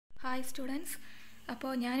Hi students.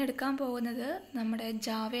 അപ്പോൾ ഞാൻ എടുക്കാൻ പോകുന്നത് നമ്മുടെ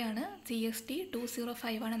ജാവയാണ്. CST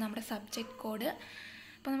 205 ആണ് നമ്മുടെ സബ്ജക്റ്റ് കോഡ്.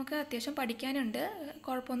 അപ്പോൾ നമുക്ക് അത്യാവശ്യം പഠിക്കാനുണ്ട്,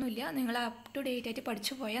 കുഴപ്പമൊന്നുമില്ല. നിങ്ങൾ അപ് ടു ഡേറ്റ് ആയിട്ട്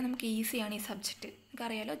പഠിച്ചു പോയാൽ നമുക്ക് ഈസിയാണ് ഈ സബ്ജക്റ്റ്.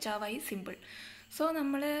 നമുക്കറിയാലോ ജാവ ഈസ് സിമ്പിൾ. സോ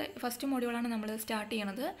നമ്മൾ ഫസ്റ്റ് മൊഡ്യൂളാണ് നമ്മൾ സ്റ്റാർട്ട്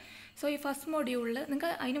ചെയ്യണത്. സോ ഈ ഫസ്റ്റ് മൊഡ്യൂളിൽ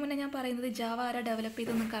നിങ്ങൾക്ക് അതിന് മുന്നേ ഞാൻ പറയുന്നത് ജാവ ആരാ ഡെവലപ്പ്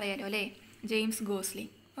ചെയ്തെന്ന് നിങ്ങൾക്ക് അറിയാലോ അല്ലേ, ജെയിംസ്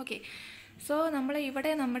ഗോസ്ലിംഗ്. ഓക്കെ, സോ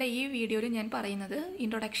നമ്മുടെ ഈ വീഡിയോയിൽ ഞാൻ പറയുന്നത്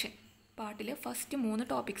ഇൻട്രൊഡക്ഷൻ പാർട്ടിൽ first 3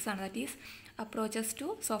 ടോപ്പിക്സാണ്. That is approaches to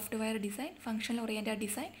software design, functional oriented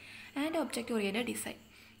design and object oriented design.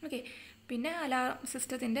 Okay, പിന്നെ അലാം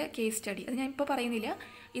സിസ്റ്റത്തിൻ്റെ കേസ് സ്റ്റഡി, അത് ഞാൻ ഇപ്പോൾ പറയുന്നില്ല.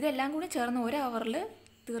 ഇതെല്ലാം കൂടി ചേർന്ന് 1 അവറിൽ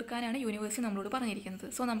തീർക്കാനാണ് യൂണിവേഴ്സിറ്റി നമ്മളോട് പറഞ്ഞിരിക്കുന്നത്.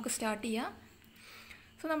 സോ നമുക്ക് സ്റ്റാർട്ട് ചെയ്യാം.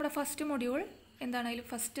 സോ നമ്മുടെ ഫസ്റ്റ് മൊഡ്യൂൾ എന്താണെങ്കിലും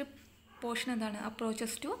ഫസ്റ്റ് പോർഷൻ എന്താണ്,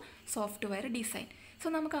 approaches to software design. So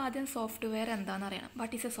നമുക്ക് ആദ്യം സോഫ്റ്റ്വെയർ എന്താണെന്ന് അറിയണം.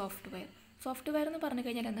 What is A software? Software എന്ന് പറഞ്ഞു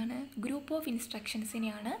കഴിഞ്ഞാൽ എന്താണ്, ഗ്രൂപ്പ് ഓഫ്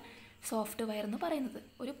ഇൻസ്ട്രക്ഷൻസിനെയാണ് സോഫ്റ്റ്വെയർ എന്ന് പറയുന്നത്.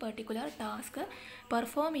 ഒരു പെർട്ടിക്കുലർ ടാസ്ക്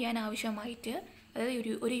പെർഫോം ചെയ്യാൻ ആവശ്യമായിട്ട്, അതായത്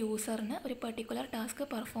ഒരു യൂസറിന് ഒരു പെർട്ടിക്കുലർ ടാസ്ക്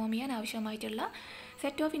പെർഫോം ചെയ്യാൻ ആവശ്യമായിട്ടുള്ള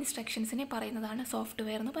സെറ്റ് ഓഫ് ഇൻസ്ട്രക്ഷൻസിനെ പറയുന്നതാണ്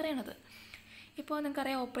സോഫ്റ്റ്വെയർ എന്ന് പറയുന്നത്. ഇപ്പോൾ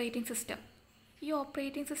നിങ്ങൾക്കറിയാം ഓപ്പറേറ്റിംഗ് സിസ്റ്റം. ഈ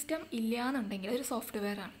ഓപ്പറേറ്റിംഗ് സിസ്റ്റം ഇല്ല എന്നുണ്ടെങ്കിൽ ഒരു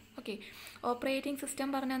സോഫ്റ്റ്വെയർ ആണ്. ഓക്കെ, ഓപ്പറേറ്റിംഗ് സിസ്റ്റം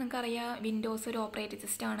പറഞ്ഞാൽ നിങ്ങൾക്കറിയാം വിൻഡോസ് ഒരു ഓപ്പറേറ്റിംഗ്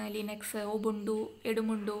സിസ്റ്റമാണ്, ലിനക്സ്, ഉബുണ്ടു,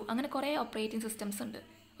 എഡുമുണ്ടു, അങ്ങനെ കുറേ ഓപ്പറേറ്റിംഗ് സിസ്റ്റംസ് ഉണ്ട്.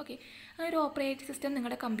 ഓക്കെ, അങ്ങനെ ഒരു ഓപ്പറേറ്റിംഗ് സിസ്റ്റം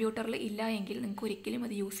നിങ്ങളുടെ കമ്പ്യൂട്ടറിൽ ഇല്ല എങ്കിൽ നിങ്ങൾക്ക് ഒരിക്കലും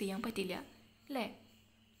അത് യൂസ് ചെയ്യാൻ പറ്റില്ല അല്ലേ.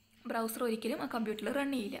 ബ്രൗസർ ഒരിക്കലും ആ കമ്പ്യൂട്ടറിൽ റൺ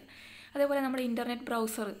ചെയ്യില്ല. അതേപോലെ നമ്മുടെ ഇൻ്റർനെറ്റ്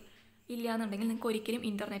ബ്രൗസർ ഇല്ല എന്നുണ്ടെങ്കിൽ നിങ്ങൾക്ക് ഒരിക്കലും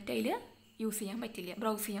ഇൻ്റർനെറ്റ് അതിൽ യൂസ് ചെയ്യാൻ പറ്റില്ല,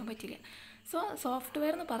 ബ്രൗസ് ചെയ്യാൻ പറ്റില്ല. സോ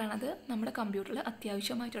സോഫ്റ്റ്വെയർ എന്ന് പറയുന്നത് നമ്മുടെ കമ്പ്യൂട്ടറിൽ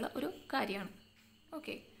അത്യാവശ്യമായിട്ടുള്ള ഒരു കാര്യമാണ്.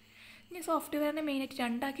 ഓക്കെ, ഇനി സോഫ്റ്റ്വെയറിനെ മെയിനായിട്ട്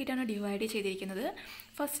 2 ആക്കിയിട്ടാണ് ഡിവൈഡ് ചെയ്തിരിക്കുന്നത്.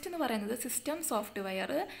 ഫസ്റ്റ് എന്ന് പറയുന്നത് സിസ്റ്റം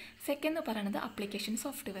സോഫ്റ്റ്വെയർ, സെക്കൻഡ് എന്ന് പറയുന്നത് ആപ്ലിക്കേഷൻ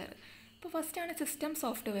സോഫ്റ്റ്വെയർ. ഇപ്പോൾ ഫസ്റ്റാണ് സിസ്റ്റം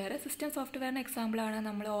സോഫ്റ്റ്വെയർ. സിസ്റ്റം സോഫ്റ്റ്വെയറിന് എക്സാമ്പിളാണ്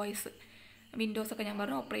നമ്മൾ OS, വിൻഡോസൊക്കെ ഞാൻ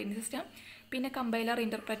പറഞ്ഞു, ഓപ്പറേറ്റിംഗ് സിസ്റ്റം, പിന്നെ compiler,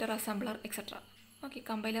 interpreter, assembler etcetera. Okay,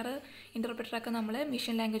 compiler, ഇൻ്റർപ്രറ്ററൊക്കെ നമ്മൾ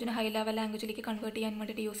മെഷീൻ ലാംഗ്വേജിന് ഹൈ ലെവൽ ലാംഗ്വേജിലേക്ക് കൺവേർട്ട് ചെയ്യാൻ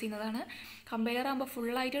വേണ്ടിയിട്ട് യൂസ് ചെയ്യുന്നതാണ്. കമ്പൈലർ ആകുമ്പോൾ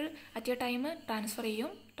ഫുള്ളായിട്ട് അറ്റ് എ ടൈം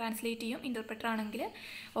ട്രാൻസ്ലേറ്റ് ചെയ്യും. ഇൻ്റർപ്രറ്റർ ആണെങ്കിൽ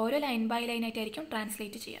ഓരോ ലൈൻ ബൈ ലൈൻ ആയിട്ടായിരിക്കും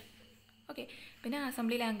ട്രാൻസ്ലേറ്റ് ചെയ്യുക. ഓക്കെ, പിന്നെ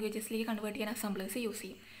അസംബ്ലി ലാംഗ്വേജസിലേക്ക് കൺവേർട്ട് ചെയ്യാൻ അസംബ്ലേഴ്സ് യൂസ്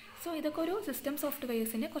ചെയ്യും. സോ ഇതൊക്കെ ഒരു സിസ്റ്റം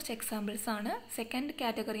സോഫ്റ്റ്വെയർസിൻ്റെ കുറച്ച് എക്സാമ്പിൾസ് ആണ്. Second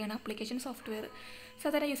കാറ്റഗറിയാണ് application software.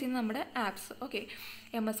 സാധാരണ യൂസ് ചെയ്യുന്നത് നമ്മുടെ apps. Okay,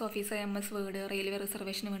 MS office, MS word, railway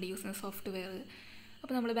റിസർവേഷന് വേണ്ടി യൂസ് ചെയ്യുന്ന സോഫ്റ്റ്വെയർ,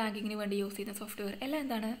 അപ്പോൾ നമ്മൾ ബാങ്കിങ്ങിന് വേണ്ടി യൂസ് ചെയ്യുന്ന സോഫ്റ്റ്വെയർ എല്ലാം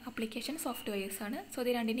എന്താണ്, ആപ്ലിക്കേഷൻ സോഫ്റ്റ്വെയർസ് ആണ്. സോ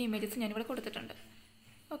ഇത് രണ്ടിൻ്റെ ഇമേജസ് ഞാനിവിടെ കൊടുത്തിട്ടുണ്ട്.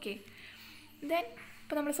 ഓക്കെ, ദെൻ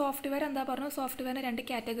ഇപ്പോൾ നമ്മൾ സോഫ്റ്റ്വെയർ എന്താ പറഞ്ഞു, സോഫ്റ്റ്വെയറിന് 2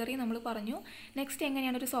 കാറ്റഗറി നമ്മൾ പറഞ്ഞു. നെക്സ്റ്റ്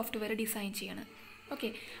എങ്ങനെയാണ് ഒരു സോഫ്റ്റ്വെയർ ഡിസൈൻ ചെയ്യണം. ഓക്കെ,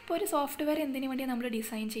 അപ്പോൾ ഒരു സോഫ്റ്റ്വെയർ എന്തിനു വേണ്ടിയാണ് നമ്മൾ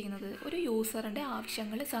ഡിസൈൻ ചെയ്യുന്നത്, ഒരു യൂസറിൻ്റെ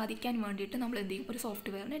ആവശ്യങ്ങൾ സാധിക്കാൻ വേണ്ടിയിട്ട് നമ്മൾ എന്ത് ചെയ്യും, ഒരു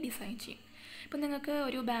സോഫ്റ്റ്വെയറിനെ ഡിസൈൻ ചെയ്യും. ഇപ്പോൾ നിങ്ങൾക്ക്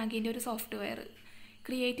ഒരു ബാങ്കിൻ്റെ ഒരു സോഫ്റ്റ്വെയർ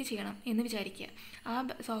ക്രിയേറ്റ് ചെയ്യണം എന്ന് വിചാരിക്കുക. ആ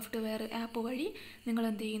സോഫ്റ്റ്വെയർ ആപ്പ് വഴി നിങ്ങൾ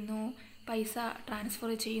എന്ത് ചെയ്യുന്നു, പൈസ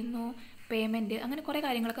ട്രാൻസ്ഫർ ചെയ്യുന്നു, പേയ്മെൻറ്റ്, അങ്ങനെ കുറേ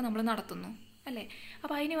കാര്യങ്ങളൊക്കെ നമ്മൾ നടത്തുന്നു അല്ലേ.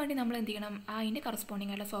 അപ്പോൾ അതിന് വേണ്ടി നമ്മൾ എന്ത് ചെയ്യണം, അതിൻ്റെ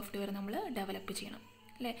കറസ്പോണ്ടിങ് ആയിട്ടുള്ള സോഫ്റ്റ്വെയർ നമ്മൾ ഡെവലപ്പ് ചെയ്യണം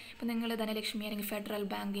അല്ലേ. ഇപ്പോൾ നിങ്ങൾ ധനലക്ഷ്മി അല്ലെങ്കിൽ ഫെഡറൽ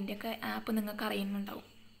ബാങ്കിൻ്റെ ഒക്കെ ആപ്പ് നിങ്ങൾക്ക് അറിയുന്നുണ്ടാവും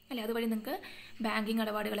അല്ലേ. അതുവഴി നിങ്ങൾക്ക് ബാങ്കിങ്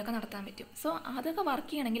ഇടപാടുകളൊക്കെ നടത്താൻ പറ്റും. സോ അതൊക്കെ വർക്ക്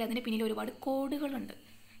ചെയ്യണമെങ്കിൽ അതിന് പിന്നിൽ ഒരുപാട് കോഡുകളുണ്ട്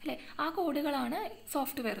അല്ലേ. ആ കോഡുകളാണ്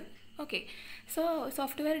software. Okay, so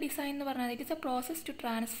software design എന്ന് പറഞ്ഞാൽ it is A process to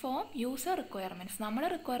transform user requirements. നമ്മുടെ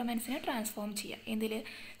റിക്വയർമെൻറ്റ്സിനെ ട്രാൻസ്ഫോം ചെയ്യുക എന്തിൽ,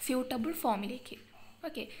 സ്യൂട്ടബിൾ ഫോമിലേക്ക്.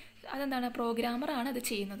 ഓക്കെ, അതെന്താണ്, പ്രോഗ്രാമറാണ് അത്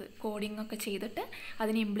ചെയ്യുന്നത്. കോഡിംഗ് ഒക്കെ ചെയ്തിട്ട്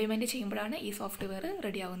അതിനെ ഇംപ്ലിമെൻറ്റ് ചെയ്യുമ്പോഴാണ് ഈ സോഫ്റ്റ്വെയർ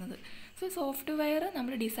റെഡി ആവുന്നത്. സോ സോഫ്റ്റ്വെയർ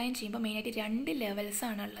നമ്മൾ ഡിസൈൻ ചെയ്യുമ്പോൾ മെയിനായിട്ട് 2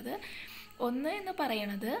 ലെവൽസാണ് ഉള്ളത്. ഒന്ന് എന്ന്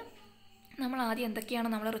പറയണത് നമ്മൾ ആദ്യം എന്തൊക്കെയാണ്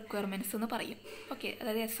നമ്മുടെ റിക്വയർമെൻറ്റ്സ് എന്ന് പറയും. ഓക്കെ,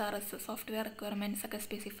 അതായത് SRS, സോഫ്റ്റ്വെയർ റിക്വയർമെൻറ്റ്സ് ഒക്കെ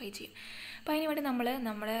സ്പെസിഫൈ ചെയ്യും. അപ്പോൾ അതിന് വേണ്ടി നമ്മൾ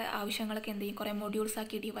നമ്മുടെ ആവശ്യങ്ങളൊക്കെ എന്ത് ചെയ്യും, കുറേ മൊഡ്യൂൾസ്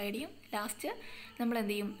ആക്കി ഡിവൈഡ് ചെയ്യും. ലാസ്റ്റ് നമ്മൾ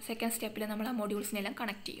എന്ത് ചെയ്യും, സെക്കൻഡ് സ്റ്റെപ്പിൽ നമ്മൾ ആ മൊഡ്യൂൾസിനെല്ലാം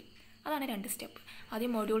കണക്ട് ചെയ്യും. അതാണ് 2 സ്റ്റെപ്പ്.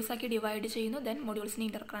 ആദ്യം മൊഡ്യൂൾസ് ആക്കി ഡിവൈഡ് ചെയ്യുന്നു, ദെൻ മൊഡ്യൂൾസിനെ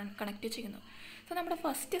കണക്ട് ചെയ്യുന്നു. സോ നമ്മുടെ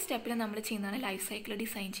ഫസ്റ്റ് സ്റ്റെപ്പിൽ നമ്മൾ ചെയ്യുന്നതാണ് ലൈഫ് സൈക്കിൾ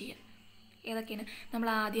ഡിസൈൻ ചെയ്യുക. ഏതൊക്കെയാണ്, നമ്മൾ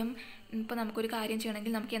ആദ്യം ഇപ്പോൾ നമുക്കൊരു കാര്യം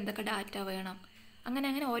ചെയ്യണമെങ്കിൽ നമുക്ക് എന്തൊക്കെ ഡാറ്റ വേണം,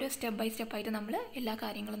 അങ്ങനെ ഓരോ സ്റ്റെപ്പ് ബൈ സ്റ്റെപ്പായിട്ട് നമ്മൾ എല്ലാ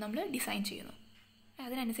കാര്യങ്ങളും നമ്മൾ ഡിസൈൻ ചെയ്യുന്നു.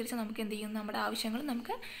 അതിനനുസരിച്ച് നമുക്ക് എന്ത് ചെയ്യും, നമ്മുടെ ആവശ്യങ്ങൾ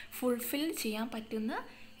നമുക്ക് ഫുൾഫിൽ ചെയ്യാൻ പറ്റുന്ന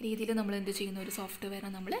രീതിയിൽ നമ്മൾ എന്ത് ചെയ്യുന്നു, ഒരു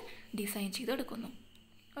സോഫ്റ്റ്വെയറിനെ നമ്മൾ ഡിസൈൻ ചെയ്തെടുക്കുന്നു.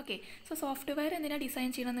 ഓക്കെ, സോ സോഫ്റ്റ്വെയർ എന്തിനാണ്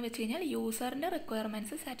ഡിസൈൻ ചെയ്യണമെന്ന് വെച്ച് കഴിഞ്ഞാൽ യൂസറിൻ്റെ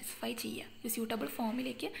റിക്വയർമെൻറ്റ്സ് സാറ്റിസ്ഫൈ ചെയ്യുക. ഒരു സ്യൂട്ടബിൾ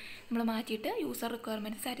ഫോമിലേക്ക് നമ്മൾ മാറ്റിയിട്ട് യൂസർ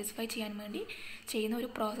റിക്വയർമെൻറ്റ്സ് സാറ്റിസ്ഫൈ ചെയ്യാൻ വേണ്ടി ചെയ്യുന്ന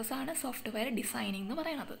ഒരു പ്രോസസ്സാണ് സോഫ്റ്റ്വെയർ ഡിസൈനിങ് എന്ന്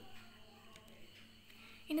പറയുന്നത്.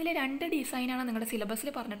 ഇതിൽ 2 ഡിസൈനാണ് നിങ്ങളുടെ സിലബസിൽ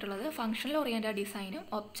പറഞ്ഞിട്ടുള്ളത്, ഫങ്ഷണൽ ഓറിയൻറ്റഡ് ഡിസൈനും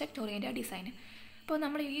ഒബ്ജക്റ്റ് ഓറിയൻറ്റഡ് ഡിസൈനും. അപ്പോൾ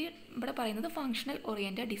നമ്മൾ ഇവിടെ പറയുന്നത് ഫങ്ഷണൽ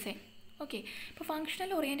ഓറിയൻറ്റഡ് ഡിസൈൻ. ഓക്കെ, ഇപ്പോൾ ഫങ്ഷണൽ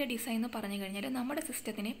ഓറിയൻറ്റഡ് ഡിസൈൻ എന്ന് പറഞ്ഞു കഴിഞ്ഞാൽ നമ്മുടെ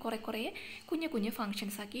സിസ്റ്റത്തിനെ കുറേ കുഞ്ഞു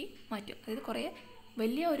ഫങ്ഷൻസ് ആക്കി മാറ്റും. അതായത് കുറേ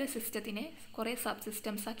വലിയ ഒരു സിസ്റ്റത്തിനെ കുറേ സബ്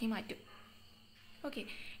സിസ്റ്റംസ് ആക്കി മാറ്റും. ഓക്കെ.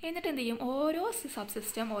 എന്നിട്ട് എന്ത് ചെയ്യും, ഓരോ സബ്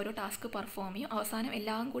സിസ്റ്റം ഓരോ ടാസ്ക് പെർഫോം ചെയ്യും. അവസാനം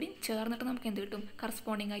എല്ലാം കൂടി ചേർന്നിട്ട് നമുക്ക് എന്ത് കിട്ടും,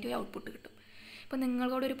 കറസ്പോണ്ടിങ് ആയിട്ട് ഒരു ഔട്ട്പുട്ട് കിട്ടും. ഇപ്പോൾ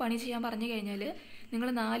നിങ്ങളോട് ഒരു പണി ചെയ്യാൻ പറഞ്ഞു കഴിഞ്ഞാൽ നിങ്ങൾ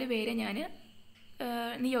 4 പേരെ ഞാൻ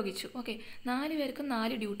നിയോഗിച്ചു. ഓക്കെ, 4 പേർക്കും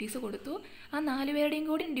 4 ഡ്യൂട്ടീസ് കൊടുത്തു. ആ 4 പേരുടെയും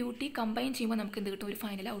കൂടി ഡ്യൂട്ടി കമ്പൈൻ ചെയ്യുമ്പോൾ നമുക്ക് എന്ത് കിട്ടും, ഒരു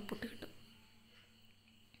ഫൈനൽ ഔട്ട്പുട്ട് കിട്ടും.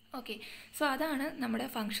 ഓക്കെ, സോ അതാണ് നമ്മുടെ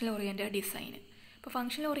ഫങ്ഷണൽ ഓറിയൻറ്റഡ് ഡിസൈൻ. അപ്പോൾ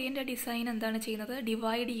ഫങ്ഷണൽ ഓറിയൻറ്റഡ് ഡിസൈൻ എന്താണ് ചെയ്യുന്നത്,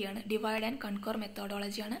 ഡിവൈഡ് ചെയ്യാണ്. ഡിവൈഡ് ആൻഡ് കൺകർ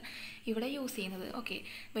മെത്തോഡോളജിയാണ് ഇവിടെ യൂസ് ചെയ്യുന്നത്. ഓക്കെ,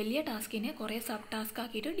 വലിയ ടാസ്കിനെ കുറേ സബ് ടാസ്ക്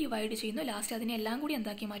ആക്കിയിട്ട് ഡിവൈഡ് ചെയ്യുന്നു. ലാസ്റ്റ് അതിനെ എല്ലാം കൂടി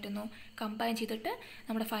എന്താക്കി മാറ്റുന്നു, കമ്പൈൻ ചെയ്തിട്ട്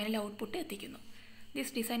നമ്മുടെ ഫൈനൽ ഔട്ട്പുട്ട് എത്തിക്കുന്നു.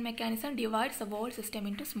 This design mechanism divides the whole system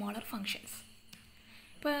in to smaller functions.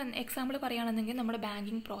 ഇപ്പോൾ എക്സാമ്പിൾ പറയുകയാണെന്നുണ്ടെങ്കിൽ നമ്മുടെ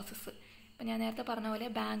ബാങ്കിങ് പ്രോസസ്സ്. ഇപ്പോൾ ഞാൻ നേരത്തെ പറഞ്ഞ പോലെ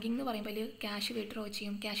ബാങ്കിങ് എന്ന് പറയുമ്പോൾ ക്യാഷ് വിഡ്രോ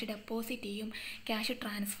ചെയ്യും, ക്യാഷ് ഡെപ്പോസിറ്റ് ചെയ്യും, ക്യാഷ്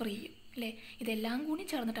ട്രാൻസ്ഫർ ചെയ്യും, അല്ലേ? ഇതെല്ലാം കൂടി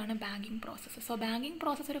ചേർന്നിട്ടാണ് banking process. So banking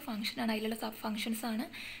process ഒരു ഫംഗ്ഷനാണ്. അതിലുള്ള സബ് ഫങ്ഷൻസാണ്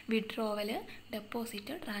വിഡ്രോവൽ,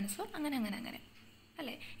 ഡെപ്പോസിറ്റ്, ട്രാൻസ്ഫർ, അങ്ങനെ അങ്ങനെ അങ്ങനെ,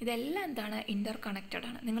 അല്ലേ? ഇതെല്ലാം എന്താണ്, ഇൻ്റർ കണക്റ്റഡ്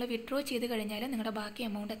ആണ്. നിങ്ങൾ വിഡ്രോ ചെയ്ത് കഴിഞ്ഞാൽ നിങ്ങളുടെ ബാക്കി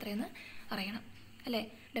എമൗണ്ട് എത്രയെന്ന് അറിയണം, അല്ലേ?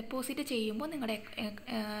 ഡെപ്പോസിറ്റ് ചെയ്യുമ്പോൾ നിങ്ങളുടെ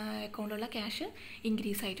അക്കൗണ്ടിലുള്ള ക്യാഷ്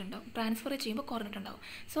ഇൻക്രീസ് ആയിട്ടുണ്ടാവും, ട്രാൻസ്ഫർ ചെയ്യുമ്പോൾ കുറഞ്ഞിട്ടുണ്ടാവും.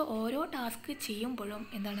 സോ ഓരോ ടാസ്ക് ചെയ്യുമ്പോഴും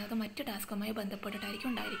എന്താണ്, അത് മറ്റ് ടാസ്കുമായി ബന്ധപ്പെട്ടിട്ടായിരിക്കും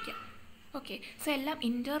ഉണ്ടായിരിക്കുക. ഓക്കെ, സോ എല്ലാം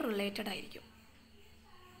ഇൻ്റർ റിലേറ്റഡ് ആയിരിക്കും.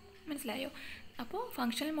 മനസ്സിലായോ? അപ്പോൾ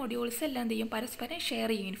ഫങ്ഷണൽ മൊഡ്യൂൾസ് എല്ലാം എന്ത് ചെയ്യും, പരസ്പരം ഷെയർ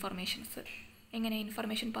ചെയ്യും ഇൻഫർമേഷൻസ്. എങ്ങനെ,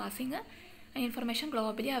 information passing, information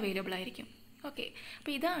globally available ആയിരിക്കും. ഓക്കെ,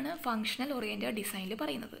 അപ്പോൾ ഇതാണ് ഫങ്ഷണൽ ഓറിയൻറ്റഡ് ഡിസൈനിൽ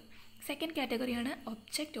പറയുന്നത്. Second കാറ്റഗറിയാണ്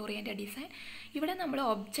object oriented design. ഇവിടെ നമ്മൾ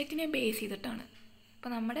ഒബ്ജക്റ്റിനെ ബേസ് ചെയ്തിട്ടാണ്.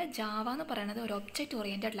 ഇപ്പോൾ നമ്മുടെ ജാവ എന്ന് പറയുന്നത് ഒരു ഒബ്ജക്റ്റ്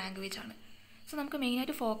ഓറിയൻറ്റഡ് ലാംഗ്വേജ് ആണ്. സോ നമുക്ക്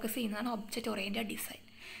മെയിനായിട്ട് ഫോക്കസ് ചെയ്യുന്നതാണ് object oriented design.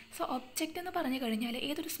 So object എന്ന് പറഞ്ഞു കഴിഞ്ഞാൽ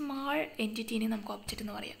ഏതൊരു സ്മാൾ എൻറ്റിറ്റീനെ നമുക്ക് ഒബ്ജക്റ്റ്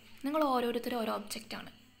എന്ന് പറയാം. നിങ്ങൾ ഓരോരുത്തരും ഓരോ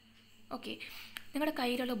ഒബ്ജക്റ്റാണ്. ഓക്കെ, നിങ്ങളുടെ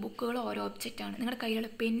കയ്യിലുള്ള ബുക്കുകൾ ഓരോ ഒബ്ജക്റ്റാണ്, നിങ്ങളുടെ കയ്യിലുള്ള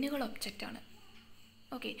പെന്നുകൾ ഒബ്ജക്റ്റാണ്.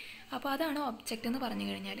 ഓക്കെ, അപ്പോൾ അതാണ് ഒബ്ജക്റ്റ് എന്ന് പറഞ്ഞു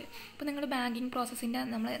കഴിഞ്ഞാൽ. ഇപ്പോൾ നിങ്ങൾ ബാങ്കിങ് പ്രോസസ്സിൻ്റെ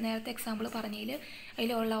നമ്മൾ നേരത്തെ എക്സാമ്പിൾ പറഞ്ഞതിൽ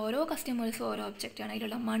അതിലുള്ള ഓരോ കസ്റ്റമേഴ്സും ഓരോ ഒബ്ജക്റ്റാണ്,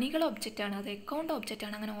 അതിലുള്ള മണികൾ ഒബ്ജക്റ്റാണ്, അത് അക്കൗണ്ട്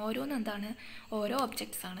ഒബ്ജക്റ്റാണ്, അങ്ങനെ ഓരോന്നും എന്താണ്, ഓരോ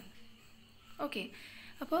ഒബ്ജക്ട്സ് ആണ്. ഓക്കെ,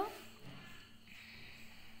 അപ്പോൾ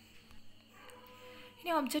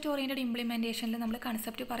ഇനി ഒബ്ജക്റ്റ് ഓറിയൻറ്റഡ് ഇംപ്ലിമെൻറ്റേഷനിൽ നമ്മൾ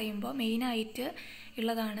കൺസെപ്റ്റ് പറയുമ്പോൾ മെയിനായിട്ട്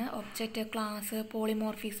ഉള്ളതാണ് object, class,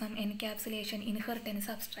 polymorphism, encapsulation,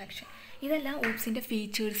 inheritance, abstraction. ഇതെല്ലാം ഓപ്സിൻ്റെ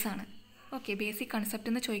ഫീച്ചേഴ്സാണ്. ഓക്കെ, ബേസിക് കൺസെപ്റ്റ്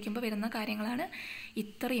എന്ന് ചോദിക്കുമ്പോൾ വരുന്ന കാര്യങ്ങളാണ്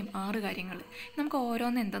ഇത്രയും 6 കാര്യങ്ങൾ. നമുക്ക്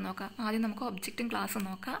ഓരോന്ന് എന്താ നോക്കാം. ആദ്യം നമുക്ക് ഒബ്ജക്റ്റും ക്ലാസ്സും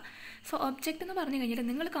നോക്കാം. സോ ഒബ്ജക്റ്റ് എന്ന് പറഞ്ഞു കഴിഞ്ഞാൽ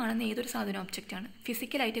നിങ്ങൾ കാണുന്ന ഏതൊരു സാധനം ഒബ്ജക്റ്റാണ്,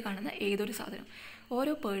 ഫിസിക്കലായിട്ട് കാണുന്ന ഏതൊരു സാധനം.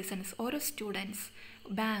 ഓരോ പേഴ്സൺസ്, ഓരോ students,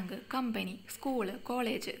 bank, company, school,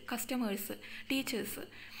 college, customers, teachers,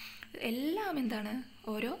 എല്ലാം എന്താണ്,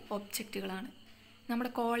 ഓരോ ഒബ്ജക്റ്റുകളാണ്.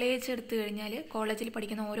 നമ്മുടെ കോളേജ് എടുത്തു കഴിഞ്ഞാൽ കോളേജിൽ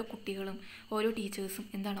പഠിക്കുന്ന ഓരോ കുട്ടികളും ഓരോ ടീച്ചേഴ്സും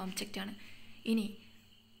എന്താണ്, ഒബ്ജക്റ്റാണ്. ഇനി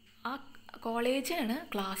ആ കോളേജാണ്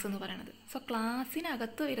ക്ലാസ് എന്ന് പറയുന്നത്. സോ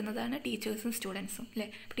ക്ലാസ്സിനകത്ത് വരുന്നതാണ് ടീച്ചേഴ്സും സ്റ്റുഡൻസും, അല്ലേ?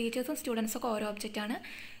 ടീച്ചേഴ്സും സ്റ്റുഡൻസൊക്കെ ഓരോ ഒബ്ജക്റ്റാണ്.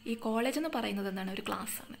 ഈ കോളേജ് എന്ന് പറയുന്നത് എന്താണ്, ഒരു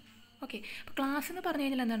ക്ലാസ്സാണ്. ഓക്കെ, അപ്പോൾ ക്ലാസ് എന്ന് പറഞ്ഞു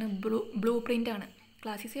കഴിഞ്ഞാൽ എന്താണ്, ബ്ലൂ പ്രിൻ്റ് ആണ്.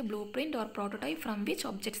 Class is A blue print or prototype from which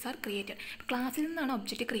objects are created. ക്ലാസ്സിൽ നിന്നാണ്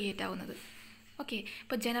ഒബ്ജക്റ്റ് ക്രിയേറ്റ് ആവുന്നത്. ഓക്കെ,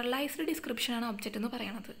 ഇപ്പോൾ ജനറലൈസ്ഡ് ഡിസ്ക്രിപ്ഷനാണ് ഒബ്ജക്റ്റ് എന്ന്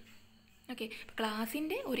പറയുന്നത്. ഓക്കെ,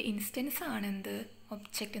 ക്ലാസ്സിൻ്റെ ഒരു ഇൻസ്റ്റൻസ് ആണ് എന്ത്,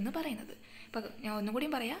 ഒബ്ജക്റ്റ് എന്ന് പറയുന്നത്. ഇപ്പോൾ ഞാൻ ഒന്നും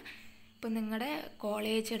കൂടിയും പറയാം. ഇപ്പം നിങ്ങളുടെ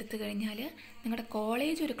കോളേജ് എടുത്തു കഴിഞ്ഞാൽ നിങ്ങളുടെ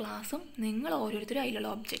കോളേജ് ഒരു ക്ലാസ്സും നിങ്ങൾ ഓരോരുത്തരും അതിലുള്ള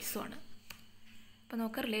ഒബ്ജക്ട്സുമാണ്. ഇപ്പോൾ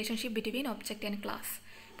നോക്കുക, relationship between object and class.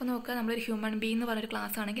 ഇപ്പോൾ നോക്കുക, നമ്മളൊരു ഹ്യൂമൻ ബീങ് എന്ന് പറഞ്ഞൊരു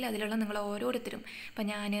ക്ലാസ് ആണെങ്കിൽ അതിലുള്ള നിങ്ങൾ ഓരോരുത്തരും, ഇപ്പം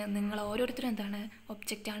ഞാൻ, നിങ്ങൾ ഓരോരുത്തരും എന്താണ്,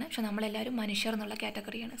 ഒബ്ജക്റ്റാണ്. പക്ഷേ നമ്മളെല്ലാവരും മനുഷ്യർ എന്നുള്ള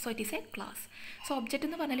കാറ്റഗറിയാണ്. So it is A class. So object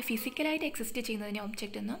എന്ന് പറഞ്ഞാൽ ഫിസിക്കലായിട്ട് എക്സിസ്റ്റ് ചെയ്യുന്നതിനെ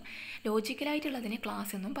ഒബ്ജക്റ്റ് എന്നും ലോജിക്കലായിട്ടുള്ളതിനെ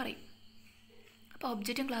ക്ലാസ് എന്നും പറയും. അപ്പോൾ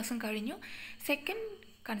ഒബ്ജക്റ്റും ക്ലാസ്സും കഴിഞ്ഞു. Second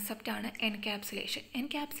കൺസെപ്റ്റാണ് encapsulation.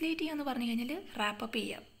 എൻക്യാപ്സുലേറ്റ് ചെയ്യുക എന്ന് പറഞ്ഞു കഴിഞ്ഞാൽ റാപ്പപ്പ്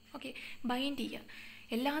ചെയ്യുക. ഓക്കെ, ബൈൻഡ് ചെയ്യുക,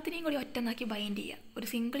 എല്ലാത്തിനെയും കൂടി ഒറ്റന്നാക്കി ബൈൻഡ് ചെയ്യുക, ഒരു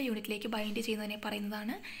സിംഗിൾ യൂണിറ്റിലേക്ക് ബൈൻഡ് ചെയ്യുന്നതിനെ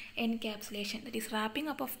പറയുന്നതാണ് encapsulation. That is wrapping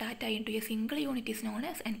up of data in to A single unit is known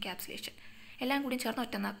as encapsulation. എല്ലാം കൂടി ചേർന്ന്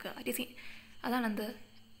ഒറ്റന്നാക്കുക, അതാണെന്ത്,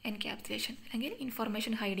 എൻക്യാപ്സുലേഷൻ, അല്ലെങ്കിൽ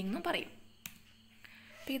ഇൻഫർമേഷൻ ഹൈഡിംഗ് എന്നും പറയും.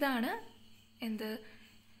 അപ്പോൾ ഇതാണ് എന്ത്,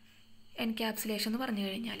 എൻക്യാപ്സുലേഷൻ എന്ന് പറഞ്ഞു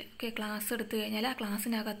കഴിഞ്ഞാൽ. ഓക്കെ, ക്ലാസ് എടുത്തു കഴിഞ്ഞാൽ ആ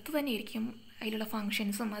ക്ലാസ്സിനകത്ത് തന്നെ ഇരിക്കും അതിലുള്ള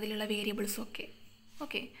ഫങ്ഷൻസും അതിലുള്ള വേരിയബിൾസും ഒക്കെ.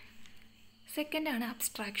 Okay, സെക്കൻഡാണ്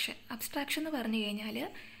abstraction. അബ്സ്ട്രാക്ഷൻ എന്ന് പറഞ്ഞു കഴിഞ്ഞാൽ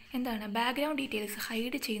എന്താണ്, ബാക്ക്ഗ്രൗണ്ട് ഡീറ്റെയിൽസ്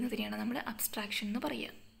ഹൈഡ് ചെയ്യുന്നതിനെയാണ് നമ്മൾ അബ്സ്ട്രാക്ഷൻ എന്ന്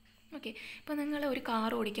പറയുക. ഓക്കെ, ഇപ്പോൾ നിങ്ങൾ ഒരു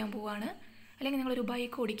കാർ ഓടിക്കാൻ പോവുകയാണ്, അല്ലെങ്കിൽ നിങ്ങളൊരു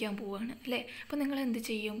ബൈക്ക് ഓടിക്കാൻ പോവുകയാണ്, അല്ലേ? അപ്പോൾ നിങ്ങൾ എന്ത്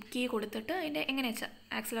ചെയ്യും, കീ കൊടുത്തിട്ട് അതിൻ്റെ എങ്ങനെ വെച്ചാൽ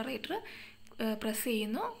ആക്സിലറേറ്റർ പ്രസ്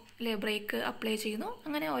ചെയ്യുന്നു, അല്ലേ, ബ്രേക്ക് അപ്ലൈ ചെയ്യുന്നു,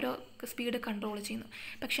 അങ്ങനെ ഓരോ സ്പീഡ് കൺട്രോൾ ചെയ്യുന്നു.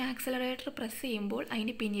 പക്ഷേ ആക്സിലറേറ്റർ പ്രസ് ചെയ്യുമ്പോൾ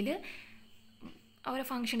അതിൻ്റെ പിന്നിൽ ഓരോ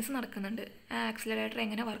ഫങ്ഷൻസ് നടക്കുന്നുണ്ട്. ആ ആക്സിലറേറ്റർ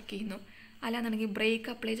എങ്ങനെ വർക്ക് ചെയ്യുന്നു, അല്ലാന്നുണ്ടെങ്കിൽ ബ്രേക്ക്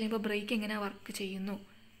അപ്ലൈ ചെയ്യുമ്പോൾ ബ്രേക്ക് എങ്ങനെ വർക്ക് ചെയ്യുന്നു,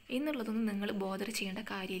 എന്നുള്ളതൊന്നും നിങ്ങൾ ബോദർ ചെയ്യേണ്ട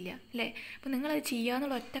കാര്യമില്ല അല്ലേ. അപ്പോൾ നിങ്ങളത്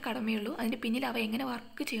ചെയ്യാന്നുള്ള ഒറ്റ കടമയുള്ളൂ. അതിൻ്റെ പിന്നിൽ അവ എങ്ങനെ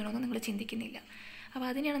വർക്ക് ചെയ്യണമെന്ന് നിങ്ങൾ ചിന്തിക്കുന്നില്ല. അപ്പോൾ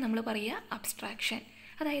അതിനെയാണ് നമ്മൾ പറയുക അബ്സ്ട്രാക്ഷൻ.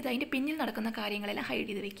 അതായത് അതിൻ്റെ പിന്നിൽ നടക്കുന്ന കാര്യങ്ങളെല്ലാം ഹൈഡ്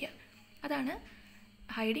ചെയ്ത് വയ്ക്കുക. അതാണ്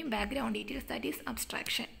hiding background details, that is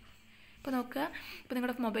abstraction. ഇപ്പോൾ നോക്കുക, ഇപ്പോൾ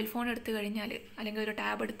നിങ്ങളുടെ മൊബൈൽ ഫോൺ എടുത്തു കഴിഞ്ഞാൽ അല്ലെങ്കിൽ ഒരു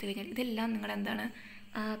ടാബ് എടുത്തു കഴിഞ്ഞാൽ ഇതെല്ലാം നിങ്ങളുടെ എന്താണ്,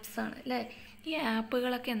 ആപ്സാണ് അല്ലേ. ഈ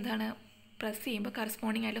ആപ്പുകളൊക്കെ എന്താണ്, പ്രസ് ചെയ്യുമ്പോൾ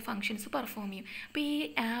കറസ്പോണ്ടിങ് ആയിട്ടുള്ള ഫങ്ഷൻസ് പെർഫോം ചെയ്യും. അപ്പോൾ ഈ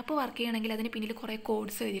ആപ്പ് വർക്ക് ചെയ്യണമെങ്കിൽ അതിന് പിന്നിൽ കുറേ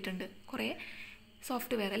കോഡ്സ് എഴുതിയിട്ടുണ്ട്, കുറേ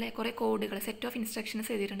സോഫ്റ്റ്വെയർ അല്ലേ, കുറേ കോഡുകൾ, സെറ്റ് ഓഫ് ഇൻസ്ട്രക്ഷൻസ്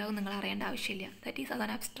എഴുതിയിട്ടുണ്ട്. അത് നിങ്ങൾ അറിയേണ്ട ആവശ്യമില്ല. ദാറ്റ് ഈസ്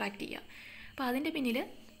അതാണ് അബ്സ്ട്രാക്ട് ചെയ്യുക. അപ്പോൾ അതിൻ്റെ പിന്നിൽ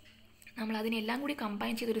നമ്മൾ അതിനെല്ലാം കൂടി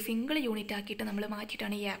കമ്പൈൻ ചെയ്തൊരു സിംഗിൾ യൂണിറ്റ് ആക്കിയിട്ട് നമ്മൾ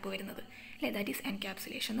മാറ്റിയിട്ടാണ് ഈ ആപ്പ് വരുന്നത് അല്ലേ. ദാറ്റ് ഈസ്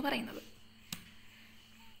എൻക്യാപ്സുലേഷൻ എന്ന് പറയുന്നത്.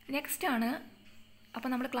 നെക്സ്റ്റ് ആണ്, അപ്പോൾ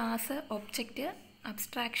നമ്മൾ ക്ലാസ്, ഒബ്ജക്റ്റ്,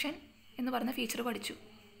 അബ്സ്ട്രാക്ഷൻ എന്ന് പറയുന്ന ഫീച്ചർ പഠിച്ചു,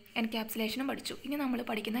 എൻക്യാപ്സുലേഷനും പഠിച്ചു. ഇനി നമ്മൾ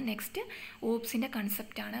പഠിക്കുന്ന നെക്സ്റ്റ് ഓപ്സിൻ്റെ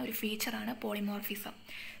കൺസെപ്റ്റാണ്, ഒരു ഫീച്ചറാണ് പോളിമോർഫിസം.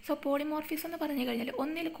 സോ പോളിമോർഫിസം എന്ന് പറഞ്ഞു കഴിഞ്ഞാൽ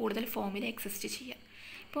ഒന്നിൽ കൂടുതൽ ഫോമിൽ എക്സിസ്റ്റ് ചെയ്യുക.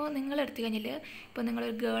 ഇപ്പോൾ നിങ്ങൾ എടുത്തു കഴിഞ്ഞാൽ, ഇപ്പോൾ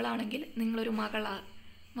നിങ്ങളൊരു ഗേൾ ആണെങ്കിൽ നിങ്ങളൊരു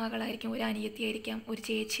മകളായിരിക്കും, ഒരു അനിയത്തിയായിരിക്കാം, ഒരു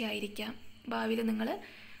ചേച്ചി ആയിരിക്കാം. ഭാവിയിൽ നിങ്ങൾ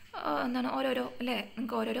എന്താണ് ഓരോരോ അല്ലേ,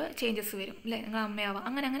 നിങ്ങൾക്ക് ഓരോരോ ചേഞ്ചസ് വരും അല്ലേ. നിങ്ങൾ അമ്മയാവാം,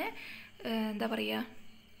 അങ്ങനെ എന്താ പറയുക.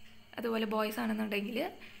 അതുപോലെ ബോയ്സ് ആണെന്നുണ്ടെങ്കിൽ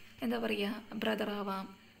എന്താ പറയുക, ബ്രദറാവാം,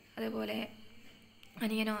 അതേപോലെ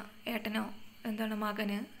അനിയനോ ഏട്ടനോ എന്താണ്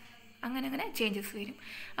മകന്, അങ്ങനെ ചേഞ്ചസ് വരും.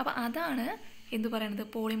 അപ്പോൾ അതാണ് എന്ത് പറയുന്നത്,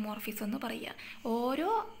 പോളിമോർഫിസം എന്ന് പറയുക. ഓരോ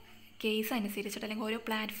കേസ് അനുസരിച്ചിട്ട് അല്ലെങ്കിൽ ഓരോ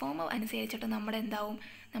പ്ലാറ്റ്ഫോം അനുസരിച്ചിട്ട്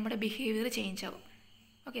നമ്മുടെ ബിഹേവിയർ ചേഞ്ച് ആവും.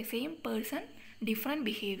 Okay, same person different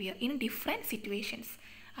behaviour in different situations,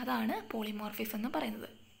 അതാണ് പോളിമോർഫിസം എന്ന് പറയുന്നത്.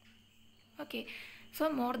 Okay, so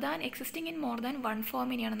existing in more than one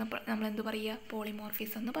ഫോമിനെയാണ് നമ്മൾ എന്ത് പറയുക,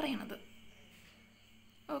 പോളിമോർഫിസം എന്ന് പറയുന്നത്.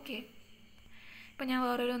 ഓക്കെ, ഇപ്പോൾ ഞാൻ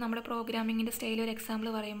വേറൊരു നമ്മുടെ പ്രോഗ്രാമിങ്ങിൻ്റെ സ്റ്റൈൽ ഒരു എക്സാമ്പിൾ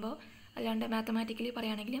പറയുമ്പോൾ, അല്ലാണ്ട് മാത്തമാറ്റിക്കലി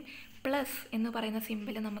പറയുകയാണെങ്കിലും പ്ലസ് എന്ന് പറയുന്ന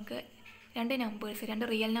സിമ്പിൾ നമുക്ക് രണ്ട്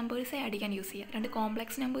റിയൽ നമ്പേഴ്സ് ആഡ് ചെയ്യാൻ യൂസ് ചെയ്യുക, രണ്ട്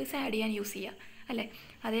കോംപ്ലക്സ് നമ്പേഴ്സ് ആഡ് ചെയ്യാൻ യൂസ് ചെയ്യുക അല്ലേ.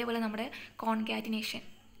 അതേപോലെ നമ്മുടെ കോൺകാറ്റിനേഷൻ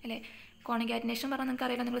അല്ലേ. കോൺകാറ്റിനേഷൻ പറഞ്ഞാൽ നിങ്ങൾക്ക്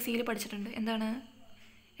അറിയാലോ, നിങ്ങൾ സിയിൽ പഠിച്ചിട്ടുണ്ട്. എന്താണ്,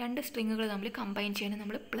 രണ്ട് സ്ട്രിങ്ങുകൾ തമ്മിൽ കമ്പൈൻ ചെയ്യാൻ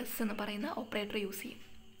നമ്മൾ പ്ലസ് എന്ന് പറയുന്ന ഓപ്പറേറ്റർ യൂസ് ചെയ്യും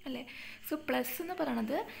അല്ലേ. സോ പ്ലസ് എന്ന്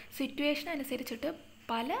പറയുന്നത് സിറ്റുവേഷൻ അനുസരിച്ചിട്ട്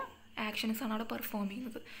പല ആക്ഷൻസാണ് അവിടെ പെർഫോം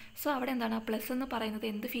ചെയ്യുന്നത്. സോ അവിടെ എന്താണ്, പ്ലസ് എന്ന് പറയുന്നത്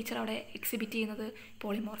എന്ത് ഫീച്ചർ അവിടെ എക്സിബിറ്റ് ചെയ്യുന്നത്,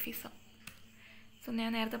 പോളിമോർഫിസം. സോ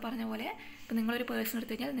ഞാൻ നേരത്തെ പറഞ്ഞ പോലെ, ഇപ്പോൾ നിങ്ങളൊരു പേഴ്സൺ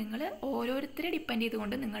എടുത്തു കഴിഞ്ഞാൽ നിങ്ങൾ ഓരോരുത്തരെ ഡിപ്പെൻഡ്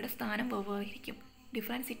ചെയ്തുകൊണ്ട് നിങ്ങളുടെ സ്ഥാനം വെവ്വേറായിരിക്കും,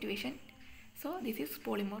 different situation. So this is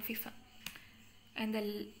polymorphism. And the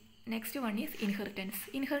next one is inheritance.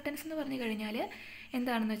 Inheritance എന്ന് പറഞ്ഞു കഴിഞ്ഞാൽ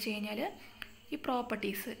എന്താണെന്ന് വെച്ച് കഴിഞ്ഞാൽ ഈ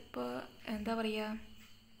പ്രോപ്പർട്ടീസ്, ഇപ്പോൾ എന്താ പറയുക,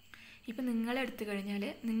 ഇപ്പം നിങ്ങളെടുത്തു കഴിഞ്ഞാൽ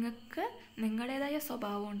നിങ്ങൾക്ക് നിങ്ങളുടേതായ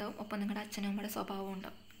സ്വഭാവം ഉണ്ടാവും, ഒപ്പം നിങ്ങളുടെ അച്ഛനമ്മയുടെ സ്വഭാവം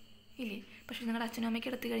ഉണ്ടാവും ഇല്ലേ. പക്ഷേ നിങ്ങളുടെ അച്ഛനമ്മയ്ക്ക്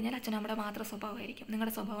എടുത്തു കഴിഞ്ഞാൽ അച്ഛനമ്മയുടെ മാത്രം സ്വഭാവമായിരിക്കും,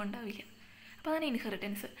 നിങ്ങളുടെ സ്വഭാവം ഉണ്ടാവില്ല. അപ്പോൾ അതാണ്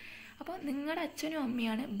ഇൻഹെറിറ്റൻസ്. അപ്പോൾ നിങ്ങളുടെ അച്ഛനും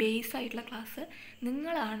അമ്മയാണ് ബേസ് ആയിട്ടുള്ള ക്ലാസ്,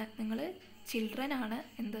 നിങ്ങൾ ചിൽഡ്രനാണ്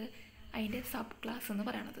അതിൻ്റെ സബ് ക്ലാസ് എന്ന്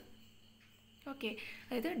പറയണത്. ഓക്കെ,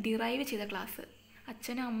 അതായത് ഡിറൈവ് ചെയ്ത ക്ലാസ്,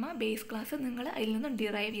 അച്ഛനും അമ്മ ബേസ് ക്ലാസ്, നിങ്ങൾ അതിൽ നിന്നും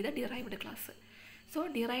ഡിറൈവ് ചെയ്ത ഡിറൈവ്ഡ് ക്ലാസ്. സോ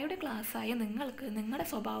ഡിറൈവ്ഡ് ക്ലാസ്സായ നിങ്ങൾക്ക് നിങ്ങളുടെ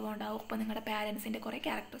സ്വഭാവം ഉണ്ടാവും, ഒപ്പം നിങ്ങളുടെ പാരൻസിൻ്റെ കുറേ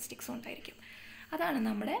ക്യാരക്ടറിസ്റ്റിക്സും ഉണ്ടായിരിക്കും. അതാണ്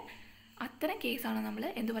നമ്മുടെ അത്തരം കേസാണ് നമ്മൾ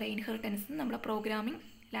എന്ത് പറയുക, ഇൻഹെറിറ്റൻസ് നമ്മുടെ പ്രോഗ്രാമിംഗ്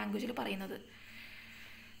ലാംഗ്വേജിൽ പറയുന്നത്.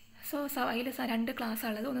 സോ അതിൽ രണ്ട്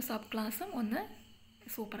ക്ലാസ്സാണ് ഉള്ളത്, ഒന്ന് സബ് ക്ലാസ്സും ഒന്ന്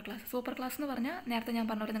സൂപ്പർ ക്ലാസ്. സൂപ്പർ ക്ലാസ് എന്ന് പറഞ്ഞാൽ നേരത്തെ ഞാൻ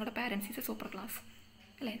പറഞ്ഞ പോലെ നിങ്ങളുടെ പാരൻസ് ഈസ് സൂപ്പർ ക്ലാസ്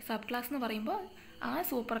അല്ലേ. സബ് ക്ലാസ് എന്ന് പറയുമ്പോൾ ആ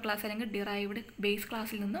സൂപ്പർ ക്ലാസ് അല്ലെങ്കിൽ ഡിറൈവ്ഡ് ബേസ്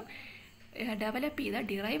ക്ലാസ്സിൽ നിന്നും ഡെവലപ്പ് ചെയ്ത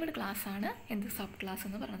ഡിറൈവ്ഡ് ക്ലാസ്സാണ് സബ് ക്ലാസ്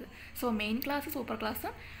എന്ന് പറയുന്നത്. സോ മെയിൻ ക്ലാസ് സൂപ്പർ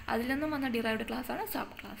ക്ലാസ്സും അതിൽ നിന്നും വന്ന ഡിറൈവ്ഡ് ക്ലാസ്സാണ്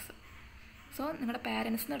സബ് ക്ലാസ്. സോ നിങ്ങളുടെ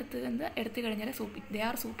പാരൻസിന് എടുത്തു കഴിഞ്ഞാൽ they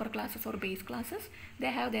are super classes or base classes,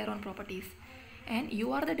 they have their own properties and you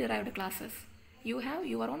are the derived classes, you have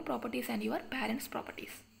your own properties and your parents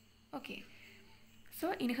properties. Okay, so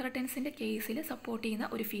ഇൻഹെറിറ്റൻസിൻ്റെ കേസിൽ support ചെയ്യുന്ന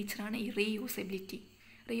ഒരു ഫീച്ചറാണ് ഈ reusability.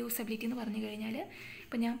 Reusability എന്ന് പറഞ്ഞു കഴിഞ്ഞാൽ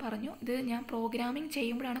ഇപ്പം ഞാൻ പറഞ്ഞു, ഇത് ഞാൻ പ്രോഗ്രാമിംഗ്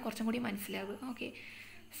ചെയ്യുമ്പോഴാണ് കുറച്ചും കൂടി മനസ്സിലാവുക. ഓക്കെ,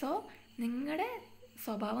 സോ നിങ്ങളുടെ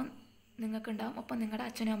സ്വഭാവം നിങ്ങൾക്കുണ്ടാവും, ഒപ്പം നിങ്ങളുടെ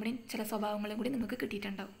അച്ഛനും അമ്മയും ചില സ്വഭാവങ്ങളും കൂടി നിങ്ങൾക്ക്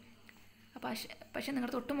കിട്ടിയിട്ടുണ്ടാവും. അപ്പോൾ പക്ഷേ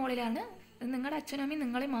നിങ്ങളുടെ തൊട്ട് മുകളിലാണ് നിങ്ങളുടെ അച്ഛനും അമ്മയും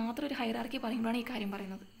നിങ്ങളെ മാത്രം ഒരു ഹൈറാർക്കി പറയുമ്പോഴാണ് ഈ കാര്യം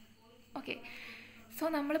പറയുന്നത്. ഓക്കെ, സോ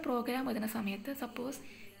നമ്മൾ പ്രോഗ്രാം എഴുതുന്ന സമയത്ത് സപ്പോസ്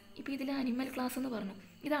ഇപ്പോൾ ഇതിൽ അനിമൽ ക്ലാസ് എന്ന് പറഞ്ഞു,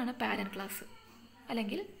 ഇതാണ് പാരൻറ്റ് ക്ലാസ്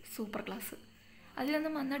അല്ലെങ്കിൽ സൂപ്പർ ക്ലാസ്. അതിൽ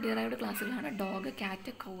നിന്നും വന്ന ഡിറൈവ്ഡ് ക്ലാസ്സുകളാണ് ഡോഗ്,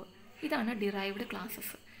 കാറ്റ്, കൗ. ഇതാണ് derived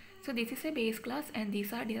classes. So this is A base class and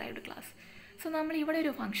these are derived class. So നമ്മൾ ഇവിടെ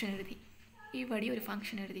ഒരു ഫംഗ്ഷൻ എഴുതി, ഇവിടെ ഒരു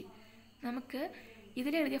ഫംഗ്ഷൻ എഴുതി. നമുക്ക്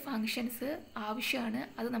ഇതിലെഴുതിയ ഫങ്ഷൻസ് ആവശ്യമാണ്,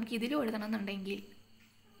 അത് നമുക്ക് ഇതിലും എഴുതണം എന്നുണ്ടെങ്കിൽ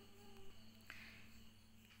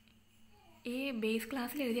ഈ ബേസ്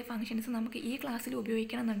ക്ലാസ്സിൽ എഴുതിയ ഫങ്ഷൻസ് നമുക്ക് ഈ ക്ലാസ്സിൽ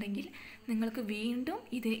ഉപയോഗിക്കണം എന്നുണ്ടെങ്കിൽ നിങ്ങൾക്ക് വീണ്ടും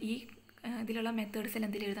ഇതിലുള്ള മെത്തേഡ്സിൽ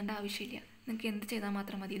എന്തെങ്കിലും എഴുതേണ്ട ആവശ്യമില്ല. നിങ്ങൾക്ക് എന്ത് ചെയ്താൽ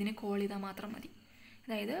മാത്രം മതി, ഇതിനെ കോൾ ചെയ്താൽ മാത്രം മതി.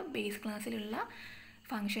 അതായത് ബേസ് ക്ലാസ്സിലുള്ള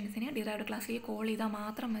ഫങ്ഷൻസിനെ ഡിറൈവ്ഡ് ക്ലാസ്സിലേക്ക് കോൾ ചെയ്താൽ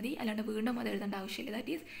മാത്രം മതി, അല്ലാണ്ട് വീണ്ടും അത് എഴുതേണ്ട ആവശ്യമില്ല.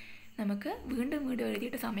 ദാറ്റ് ഈസ് നമുക്ക് വീണ്ടും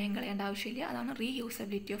എഴുതിയിട്ട് സമയം കളയേണ്ട ആവശ്യമില്ല. അതാണ്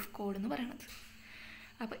റീയൂസബിലിറ്റി ഓഫ് കോഡ് എന്ന് പറയുന്നത്.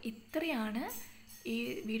 അപ്പോൾ ഇത്രയാണ് ഈ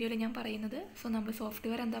വീഡിയോയിൽ ഞാൻ പറയുന്നത്. സോ നമ്മൾ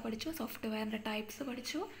സോഫ്റ്റ്വെയർ എന്താ പഠിച്ചു, സോഫ്റ്റ്വെയറിൻ്റെ ടൈപ്സ്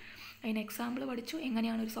പഠിച്ചു, അതിന് എക്സാമ്പിൾ പഠിച്ചു,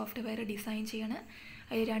 എങ്ങനെയാണ് ഒരു സോഫ്റ്റ്വെയർ ഡിസൈൻ ചെയ്യണത്.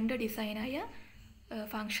 അതിൽ 2 ഡിസൈനായ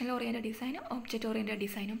ഫങ്ഷണൽ ഓറിയൻറ്റഡ് ഡിസൈനും ഒബ്ജക്റ്റ് ഓറിയൻറ്റഡ്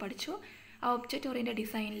ഡിസൈനും പഠിച്ചു. ആ ഒബ്ജക്റ്റ് ഓറിയൻറ്റഡ്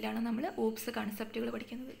ഡിസൈനിലാണ് നമ്മൾ ഓപ്സ് കൺസെപ്റ്റുകൾ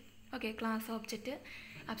പഠിക്കുന്നത്. Okay, class, object,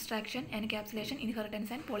 abstraction, encapsulation,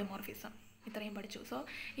 inheritance and polymorphism ഇത്രയും പഠിച്ചു. സോ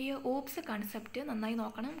ഈ ഓപ്സ് കൺസെപ്റ്റ് നന്നായി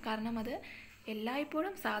നോക്കണം, കാരണം അത്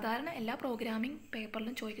എല്ലായ്പ്പോഴും സാധാരണ എല്ലാ പ്രോഗ്രാമിംഗ്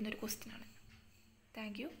പേപ്പറിലും ചോദിക്കുന്ന ഒരു ക്വസ്റ്റ്യനാണ്.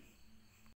 Thank you.